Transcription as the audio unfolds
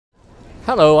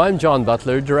Hello, I'm John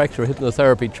Butler, Director of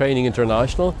Hypnotherapy Training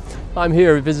International. I'm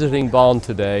here visiting Bonn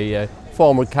today,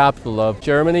 former capital of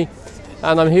Germany,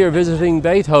 and I'm here visiting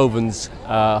Beethoven's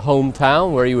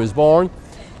hometown where he was born,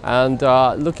 and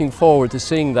looking forward to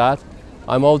seeing that.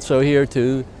 I'm also here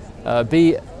to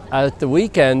be at the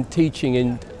weekend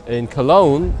teaching in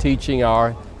Cologne, teaching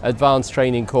our advanced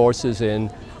training courses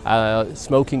in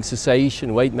smoking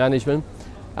cessation, weight management.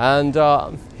 And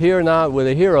here now with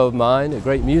a hero of mine, a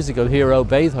great musical hero,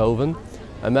 Beethoven,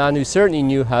 a man who certainly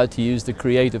knew how to use the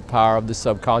creative power of the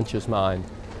subconscious mind,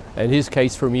 in his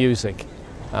case for music.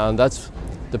 And that's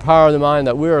the power of the mind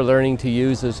that we're learning to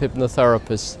use as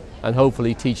hypnotherapists and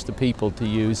hopefully teach the people to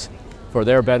use for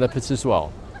their benefits as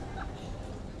well.